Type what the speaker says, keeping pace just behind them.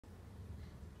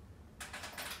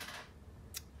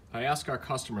I ask our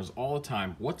customers all the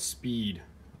time, what speed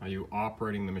are you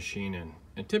operating the machine in?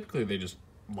 And typically they just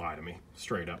lie to me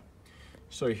straight up.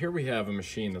 So here we have a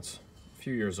machine that's a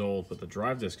few years old, but the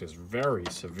drive disc is very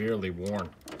severely worn.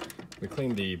 We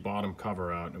cleaned the bottom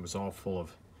cover out and it was all full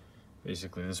of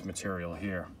basically this material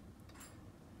here.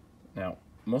 Now,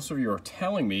 most of you are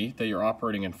telling me that you're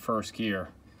operating in first gear,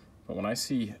 but when I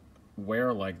see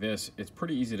wear like this, it's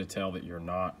pretty easy to tell that you're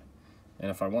not.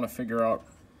 And if I want to figure out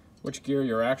which gear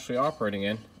you're actually operating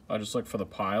in, I just look for the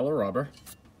pile of rubber.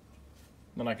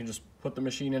 Then I can just put the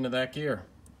machine into that gear.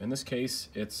 In this case,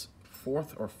 it's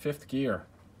 4th or 5th gear,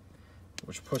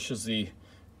 which pushes the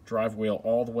drive wheel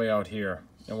all the way out here.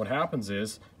 And what happens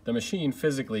is the machine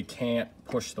physically can't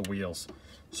push the wheels,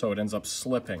 so it ends up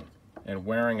slipping and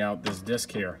wearing out this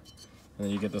disc here. And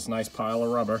then you get this nice pile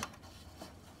of rubber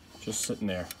just sitting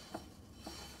there.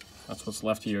 That's what's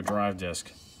left of your drive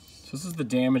disc. So this is the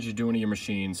damage you're doing to your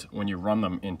machines when you run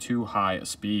them in too high a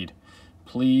speed.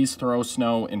 Please throw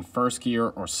snow in first gear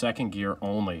or second gear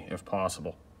only if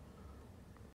possible.